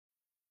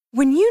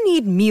When you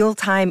need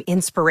mealtime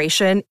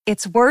inspiration,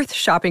 it's worth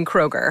shopping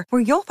Kroger,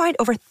 where you'll find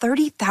over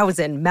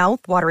 30,000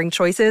 mouth-watering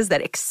choices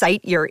that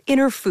excite your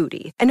inner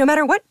foodie. And no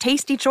matter what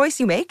tasty choice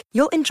you make,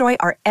 you'll enjoy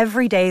our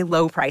everyday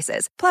low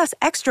prices, plus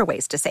extra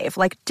ways to save,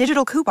 like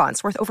digital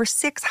coupons worth over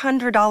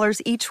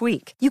 $600 each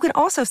week. You can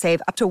also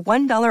save up to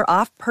 $1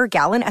 off per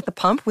gallon at the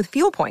pump with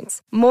fuel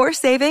points. More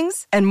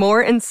savings and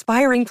more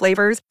inspiring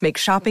flavors make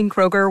shopping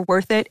Kroger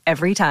worth it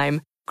every time.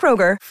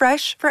 Kroger,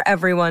 fresh for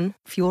everyone.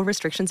 Fuel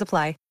restrictions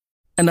apply.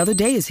 Another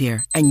day is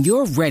here, and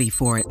you're ready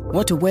for it.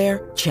 What to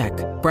wear? Check.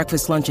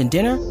 Breakfast, lunch, and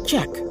dinner?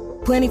 Check.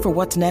 Planning for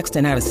what's next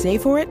and how to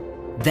save for it?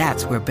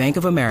 That's where Bank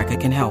of America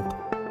can help.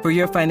 For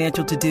your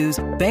financial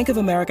to-dos, Bank of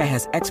America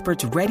has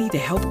experts ready to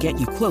help get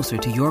you closer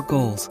to your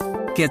goals.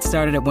 Get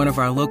started at one of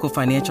our local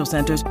financial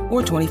centers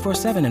or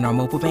 24/7 in our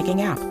mobile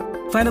banking app.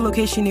 Find a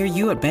location near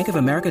you at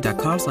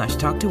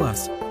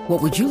bankofamerica.com/talktous.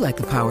 What would you like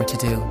the power to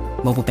do?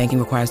 Mobile banking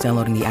requires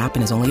downloading the app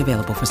and is only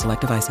available for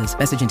select devices.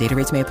 Message and data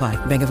rates may apply.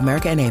 Bank of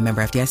America N.A.,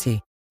 member FDIC.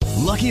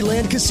 Lucky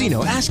Land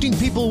Casino, asking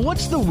people,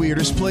 what's the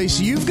weirdest place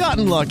you've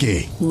gotten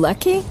lucky?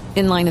 Lucky?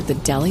 In line at the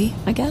deli,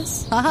 I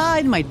guess? Aha,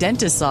 in my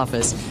dentist's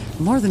office.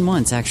 More than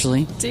once,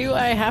 actually. Do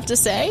I have to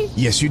say?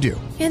 Yes, you do.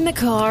 In the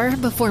car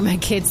before my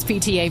kids'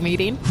 PTA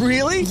meeting.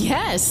 Really?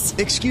 Yes.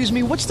 Excuse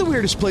me, what's the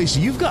weirdest place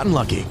you've gotten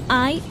lucky?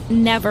 I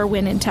never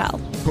win and tell.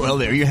 Well,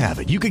 there you have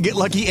it. You can get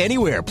lucky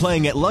anywhere,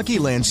 playing at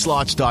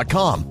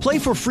LuckyLandSlots.com. Play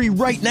for free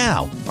right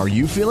now. Are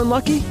you feeling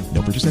lucky?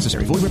 No purchase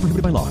necessary. Void where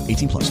prohibited by law.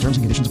 18+. Terms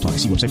and conditions apply.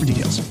 See website for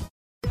details.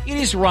 It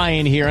is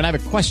Ryan here, and I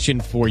have a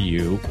question for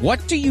you.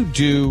 What do you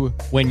do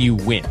when you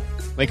win?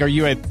 Like, are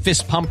you a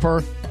fist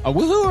pumper, a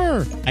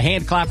woohooer, a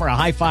hand clapper, a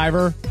high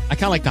fiver? I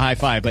kind of like the high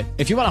five, but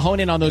if you want to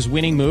hone in on those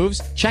winning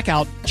moves, check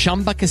out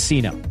Chumba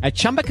Casino. At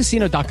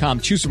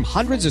ChumbaCasino.com, choose from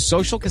hundreds of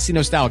social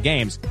casino-style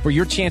games for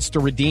your chance to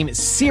redeem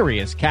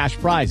serious cash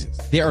prizes.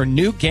 There are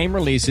new game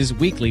releases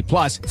weekly,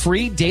 plus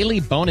free daily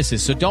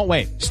bonuses. So don't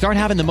wait. Start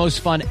having the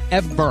most fun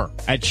ever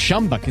at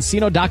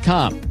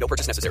ChumbaCasino.com. No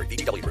purchase necessary.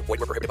 VGW. Void where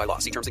prohibited by law.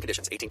 See terms and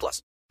conditions.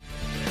 18+.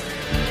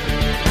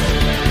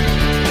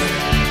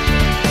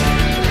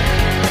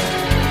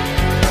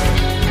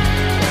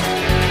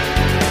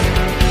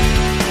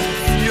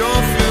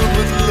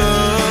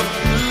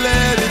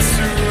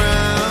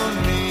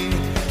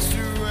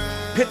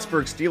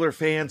 Pittsburgh Steeler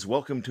fans,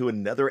 welcome to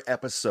another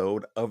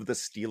episode of the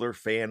Steeler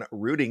Fan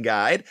Rooting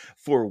Guide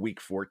for Week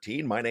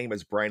 14. My name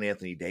is Brian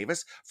Anthony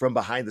Davis from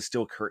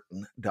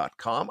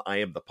BehindTheSteelCurtain.com. I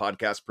am the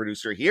podcast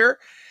producer here.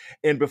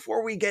 And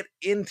before we get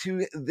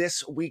into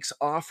this week's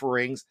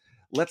offerings,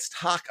 let's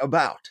talk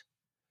about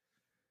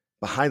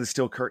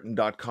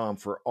BehindTheSteelCurtain.com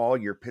for all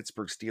your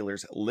Pittsburgh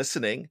Steelers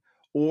listening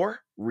or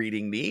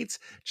reading needs.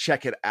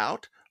 Check it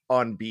out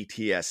on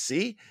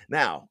BTSC.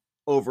 Now,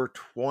 over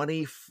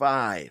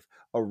 25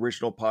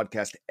 original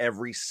podcast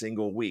every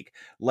single week,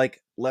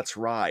 like Let's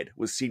Ride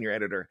with senior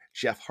editor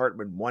Jeff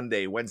Hartman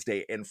Monday,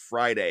 Wednesday, and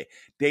Friday.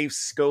 Dave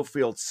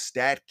Schofield,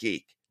 Stat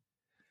Geek.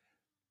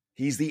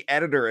 He's the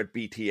editor at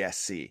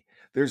BTSC.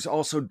 There's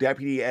also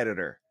deputy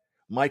editor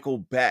Michael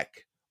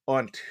Beck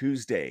on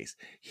Tuesdays.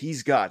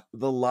 He's got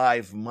the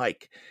live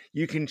mic.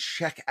 You can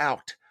check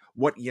out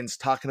what Ian's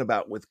talking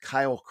about with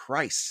Kyle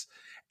Kreis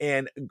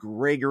and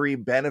Gregory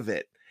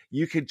Benevit.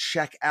 You could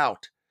check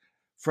out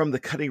From the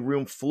Cutting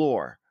Room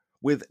Floor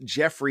with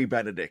Jeffrey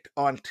Benedict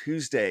on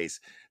Tuesdays.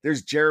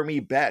 There's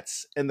Jeremy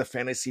Betts and the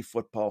Fantasy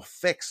Football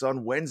Fix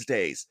on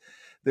Wednesdays.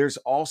 There's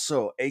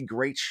also a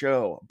great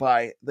show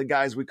by the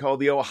guys we call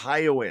the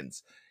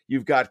Ohioans.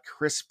 You've got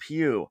Chris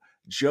Pugh,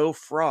 Joe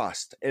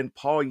Frost, and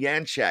Paul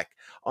Yanchek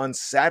on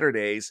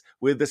Saturdays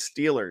with the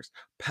Steelers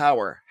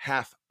Power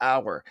Half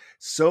Hour.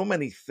 So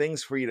many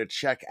things for you to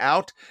check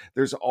out.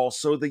 There's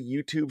also the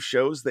YouTube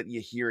shows that you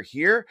hear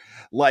here,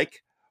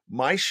 like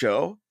my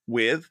show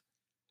with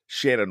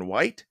Shannon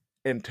White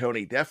and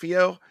Tony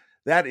Defio.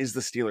 That is the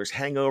Steelers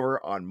Hangover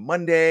on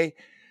Monday.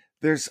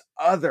 There's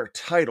other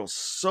titles,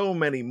 so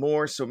many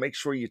more, so make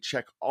sure you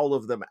check all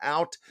of them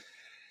out.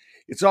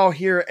 It's all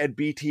here at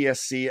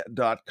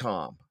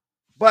btsc.com.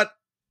 But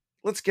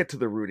let's get to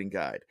the rooting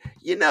guide.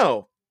 You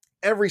know,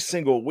 every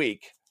single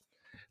week,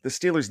 the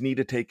Steelers need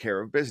to take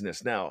care of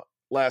business. Now,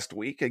 last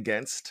week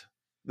against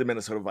the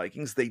Minnesota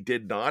Vikings, they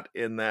did not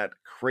in that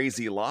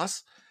crazy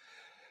loss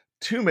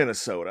to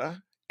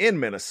Minnesota. In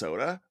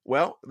Minnesota,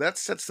 well, that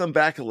sets them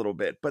back a little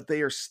bit, but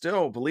they are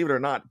still, believe it or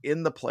not,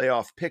 in the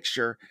playoff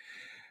picture.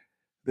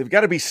 They've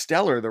got to be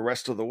stellar the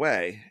rest of the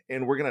way,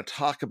 and we're going to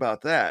talk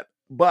about that.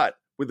 But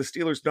with the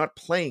Steelers not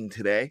playing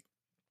today,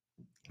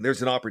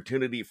 there's an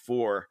opportunity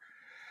for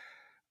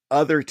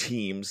other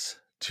teams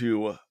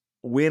to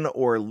win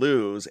or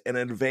lose and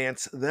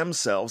advance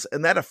themselves,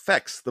 and that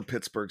affects the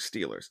Pittsburgh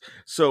Steelers.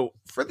 So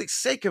for the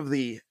sake of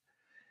the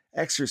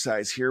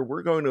exercise here,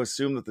 we're going to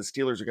assume that the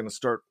Steelers are going to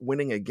start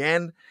winning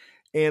again,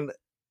 and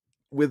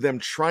with them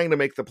trying to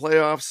make the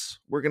playoffs,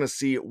 we're going to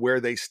see where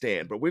they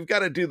stand. But we've got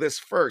to do this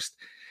first.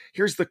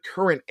 Here's the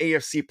current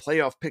AFC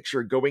playoff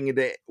picture going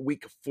into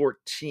week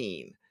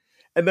 14.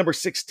 At number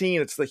 16,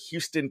 it's the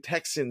Houston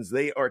Texans.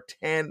 They are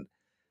 10,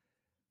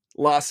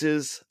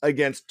 losses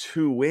against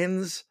 2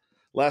 wins.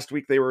 Last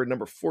week they were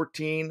number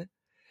 14.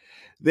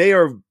 They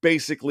are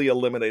basically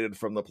eliminated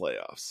from the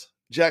playoffs.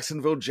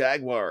 Jacksonville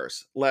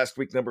Jaguars, last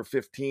week number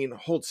 15,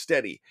 hold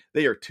steady.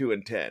 They are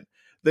 2-10.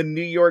 The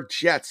New York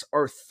Jets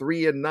are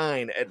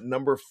 3-9 at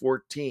number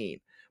 14.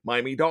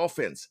 Miami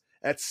Dolphins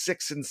at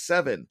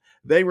 6-7.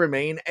 They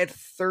remain at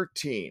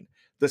 13.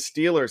 The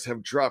Steelers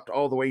have dropped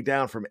all the way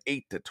down from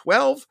 8 to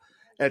 12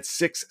 at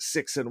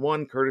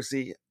 6-1,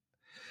 courtesy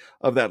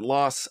of that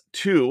loss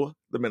to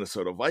the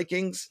Minnesota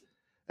Vikings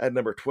at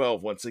number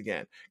 12 once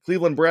again.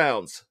 Cleveland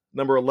Browns,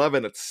 number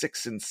 11 at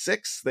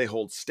 6-6. They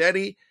hold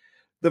steady.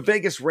 The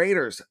Vegas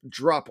Raiders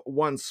drop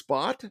 1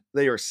 spot.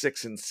 They are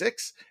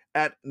 6-6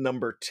 at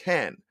number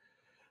 10.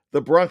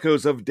 The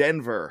Broncos of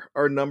Denver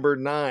are number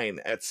 9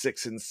 at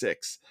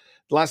 6-6.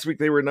 Last week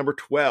they were number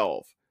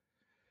 12.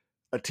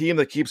 A team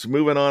that keeps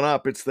moving on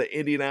up, it's the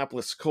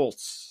Indianapolis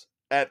Colts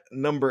at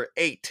number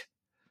 8.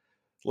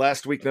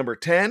 Last week, number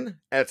 10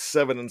 at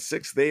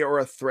 7-6. They are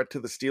a threat to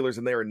the Steelers,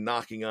 and they are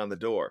knocking on the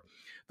door.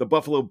 The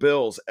Buffalo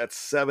Bills at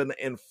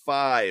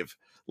 7-5.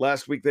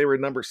 Last week, they were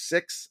number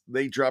 6.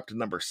 They dropped to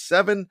number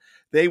 7.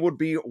 They would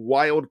be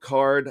wild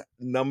card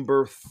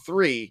number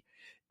 3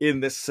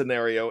 in this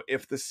scenario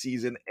if the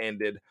season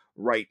ended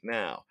right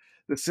now.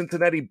 The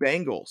Cincinnati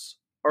Bengals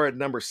are at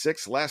number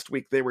 6. Last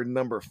week, they were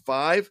number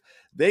 5.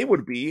 They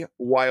would be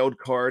wild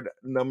card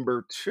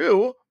number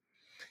 2.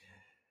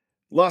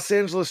 Los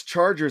Angeles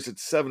Chargers at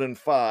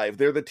 7-5.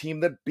 They're the team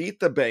that beat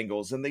the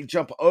Bengals, and they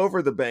jump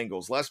over the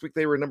Bengals. Last week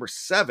they were number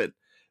 7.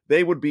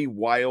 They would be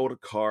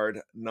wild card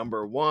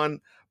number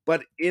 1,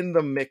 but in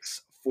the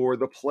mix for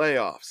the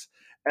playoffs.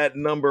 At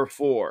number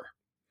 4,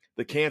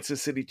 the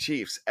Kansas City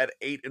Chiefs at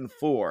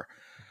 8-4.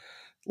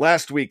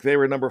 Last week they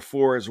were number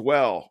 4 as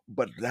well,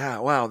 but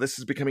wow, this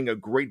is becoming a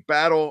great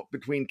battle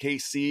between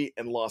KC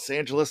and Los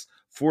Angeles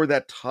for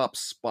that top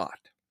spot.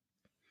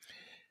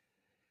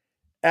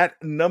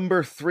 At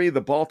number 3, the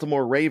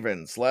Baltimore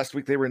Ravens. Last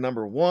week they were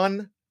number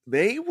 1.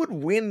 They would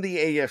win the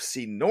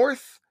AFC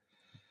North,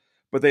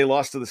 but they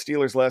lost to the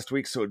Steelers last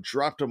week, so it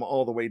dropped them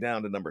all the way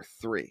down to number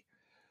 3.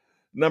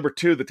 Number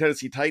 2, the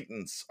Tennessee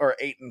Titans are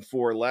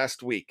 8-4.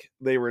 Last week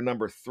they were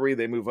number 3.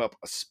 They move up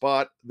a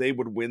spot. They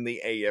would win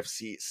the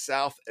AFC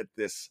South at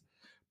this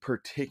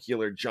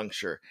particular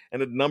juncture.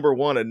 And at number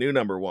 1, a new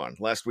number 1.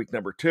 Last week,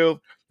 number 2,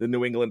 the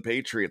New England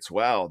Patriots.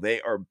 Wow,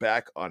 they are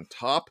back on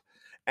top.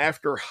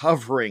 After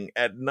hovering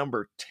at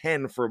number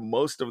 10 for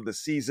most of the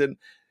season,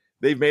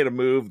 they've made a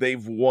move.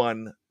 They've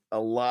won a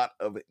lot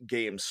of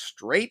games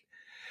straight,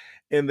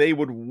 and they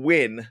would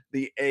win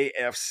the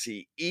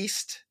AFC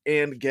East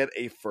and get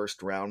a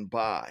first-round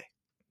bye.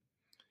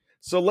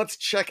 So let's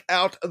check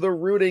out the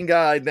rooting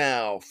guide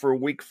now for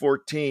Week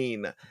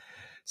 14.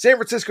 San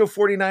Francisco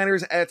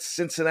 49ers at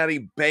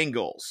Cincinnati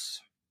Bengals.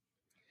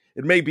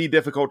 It may be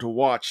difficult to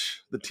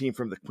watch the team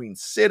from the Queen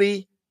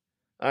City.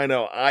 I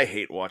know I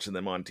hate watching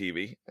them on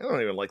TV. I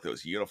don't even like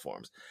those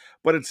uniforms.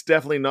 But it's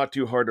definitely not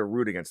too hard to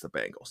root against the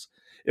Bengals.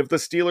 If the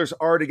Steelers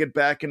are to get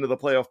back into the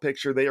playoff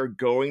picture, they are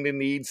going to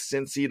need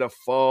Cincy to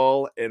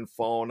fall and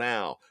fall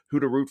now. Who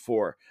to root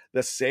for?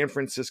 The San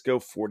Francisco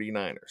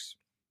 49ers.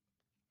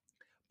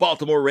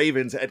 Baltimore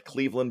Ravens at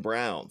Cleveland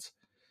Browns.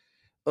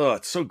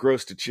 It's so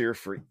gross to cheer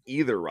for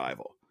either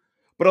rival.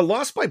 But a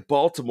loss by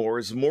Baltimore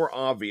is more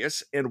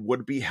obvious and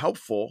would be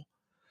helpful,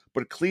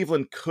 but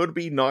Cleveland could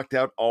be knocked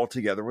out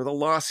altogether with a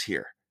loss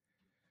here.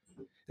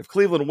 If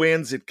Cleveland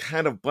wins, it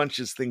kind of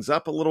bunches things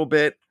up a little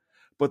bit,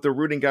 but the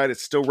rooting guide is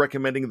still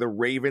recommending the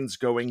Ravens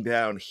going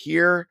down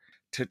here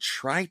to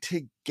try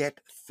to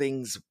get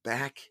things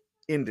back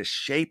into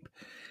shape,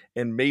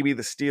 and maybe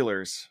the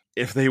Steelers,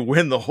 if they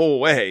win the whole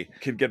way,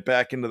 can get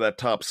back into that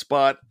top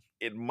spot.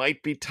 It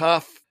might be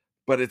tough,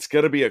 but it's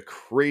going to be a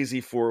crazy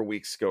 4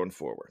 weeks going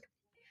forward.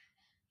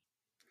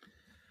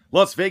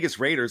 Las Vegas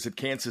Raiders at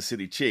Kansas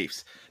City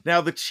Chiefs. Now,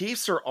 the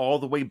Chiefs are all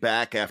the way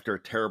back after a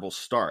terrible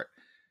start.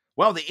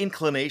 While the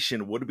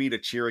inclination would be to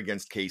cheer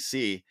against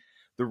KC,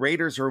 the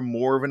Raiders are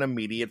more of an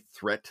immediate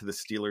threat to the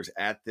Steelers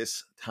at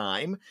this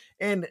time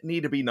and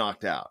need to be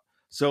knocked out.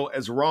 So,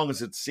 as wrong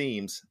as it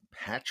seems,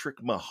 Patrick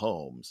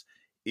Mahomes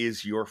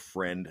is your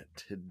friend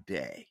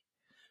today.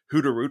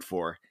 Who to root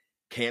for?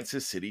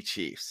 Kansas City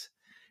Chiefs.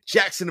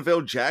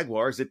 Jacksonville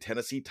Jaguars at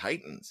Tennessee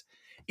Titans.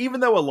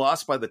 Even though a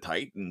loss by the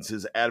Titans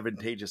is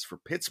advantageous for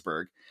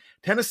Pittsburgh,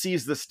 Tennessee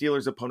is the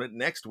Steelers' opponent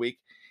next week,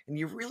 and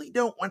you really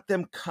don't want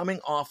them coming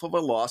off of a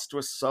loss to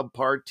a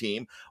subpar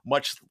team,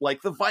 much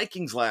like the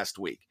Vikings last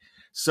week.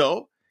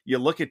 So you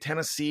look at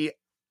Tennessee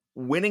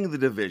winning the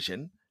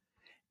division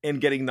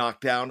and getting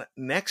knocked down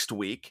next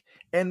week,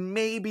 and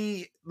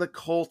maybe the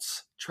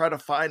Colts try to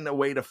find a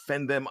way to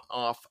fend them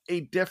off a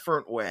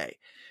different way.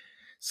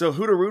 So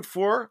who to root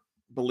for?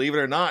 Believe it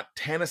or not,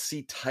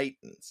 Tennessee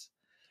Titans.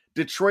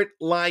 Detroit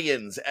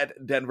Lions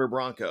at Denver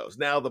Broncos.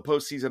 Now, the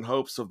postseason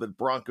hopes of the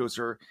Broncos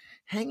are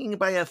hanging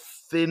by a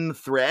thin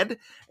thread,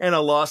 and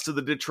a loss to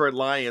the Detroit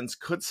Lions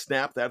could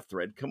snap that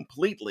thread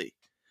completely.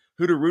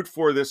 Who to root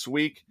for this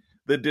week?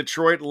 The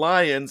Detroit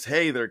Lions.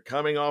 Hey, they're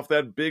coming off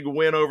that big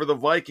win over the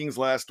Vikings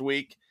last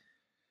week.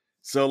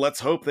 So let's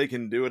hope they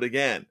can do it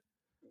again.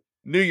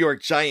 New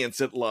York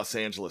Giants at Los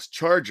Angeles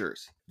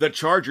Chargers. The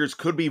Chargers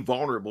could be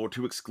vulnerable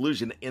to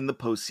exclusion in the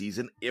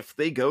postseason if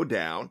they go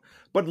down,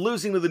 but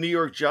losing to the New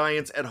York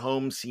Giants at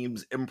home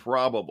seems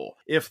improbable.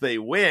 If they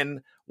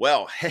win,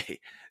 well, hey,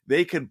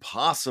 they could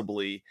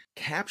possibly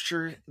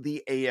capture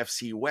the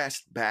AFC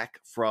West back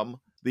from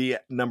the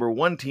number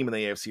one team in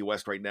the AFC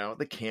West right now,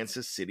 the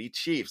Kansas City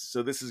Chiefs.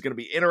 So this is going to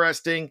be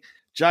interesting.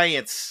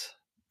 Giants,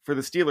 for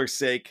the Steelers'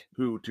 sake,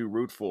 who to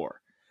root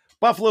for.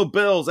 Buffalo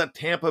Bills at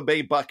Tampa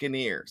Bay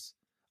Buccaneers.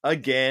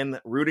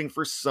 Again, rooting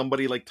for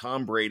somebody like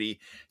Tom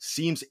Brady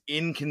seems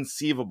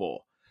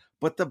inconceivable.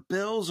 But the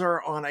Bills are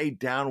on a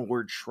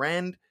downward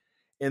trend,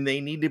 and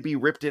they need to be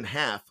ripped in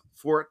half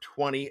for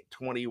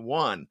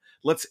 2021.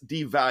 Let's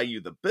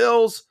devalue the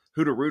Bills.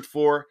 Who to root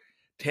for?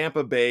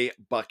 Tampa Bay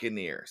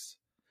Buccaneers.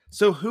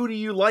 So who do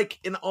you like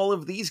in all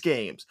of these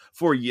games?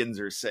 For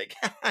Yinzer's sake,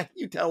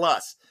 you tell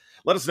us.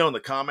 Let us know in the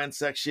comments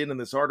section in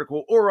this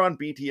article or on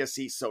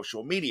BTSC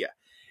social media.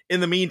 In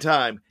the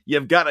meantime,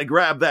 you've got to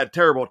grab that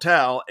terrible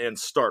towel and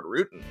start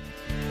rooting.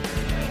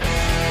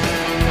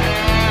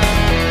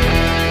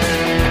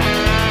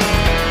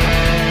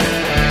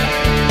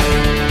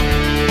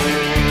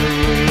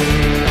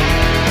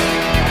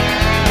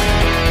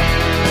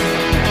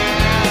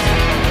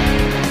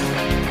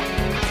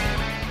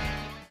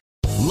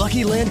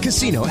 Lucky Land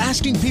Casino,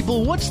 asking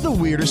people, what's the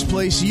weirdest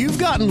place you've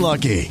gotten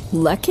lucky?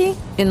 Lucky?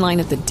 In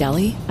line at the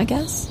deli, I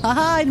guess?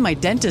 Aha, in my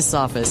dentist's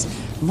office.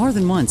 More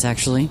than once,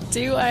 actually.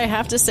 Do I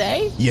have to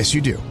say? Yes,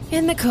 you do.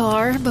 In the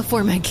car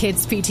before my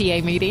kids'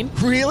 PTA meeting.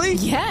 Really?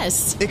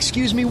 Yes.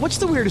 Excuse me, what's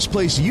the weirdest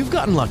place you've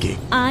gotten lucky?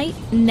 I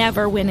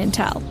never win and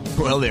tell.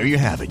 Well, there you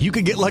have it. You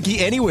can get lucky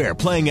anywhere,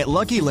 playing at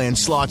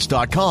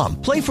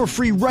LuckyLandSlots.com. Play for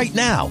free right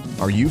now.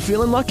 Are you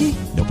feeling lucky?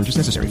 No purchase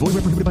necessary. Void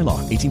where prohibited by law.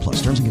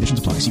 18+. Terms and conditions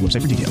apply. See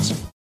website for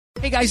details.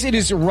 Hey guys, it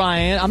is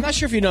Ryan. I'm not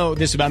sure if you know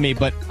this about me,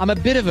 but I'm a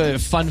bit of a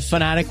fun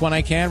fanatic when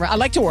I can. I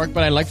like to work,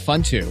 but I like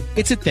fun too.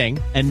 It's a thing.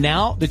 And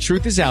now the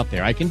truth is out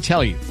there. I can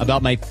tell you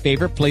about my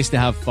favorite place to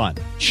have fun.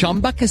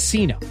 Chumba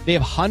Casino. They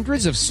have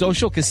hundreds of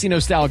social casino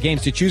style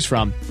games to choose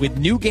from with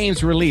new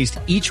games released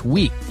each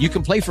week. You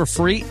can play for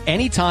free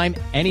anytime,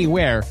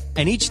 anywhere.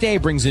 And each day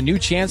brings a new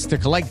chance to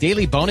collect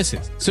daily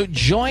bonuses. So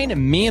join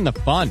me in the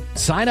fun.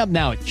 Sign up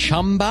now at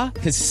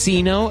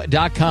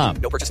ChumbaCasino.com.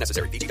 No purchase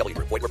necessary. VGW.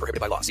 Void where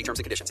prohibited by law. See terms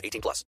and conditions.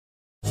 18+.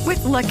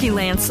 With Lucky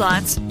Land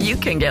Slots, you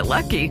can get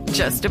lucky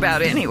just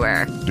about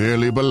anywhere.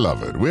 Dearly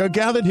beloved, we are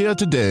gathered here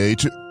today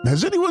to...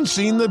 Has anyone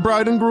seen the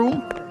bride and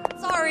groom?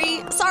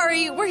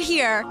 Sorry, we're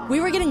here. We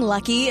were getting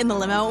lucky in the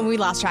limo and we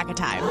lost track of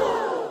time.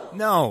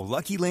 No,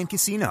 Lucky Land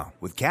Casino,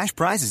 with cash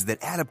prizes that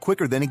add up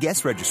quicker than a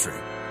guest registry.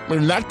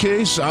 In that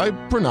case, I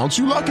pronounce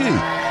you lucky.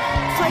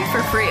 Play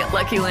for free at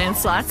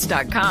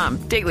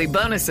LuckyLandSlots.com. Daily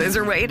bonuses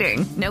are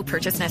waiting. No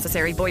purchase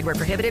necessary. Void where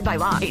prohibited by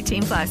law.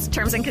 18+.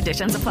 Terms and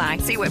conditions apply.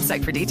 See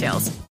website for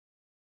details.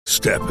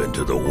 Step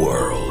into the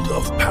world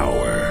of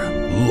power,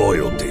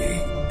 loyalty,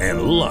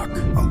 and luck.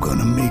 I'm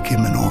gonna make him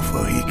an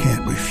offer he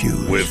can't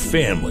refuse. With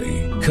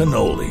family,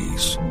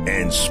 cannolis,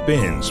 and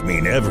spins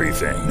mean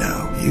everything.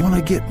 Now, you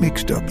wanna get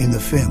mixed up in the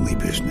family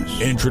business.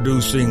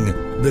 Introducing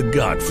The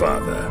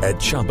Godfather at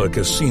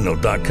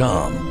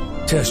ChumbaCasino.com.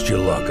 Test your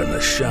luck in the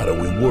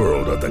shadowy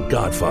world of The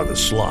Godfather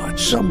slot.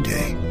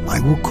 Someday, I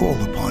will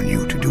call upon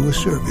you to do a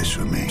service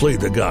for me. Play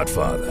The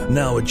Godfather,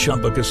 now at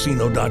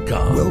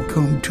ChumbaCasino.com.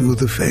 Welcome to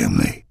the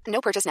family.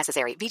 No purchase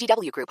necessary.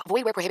 VGW Group.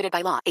 Void where prohibited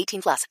by law.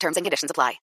 18+. Terms and conditions apply.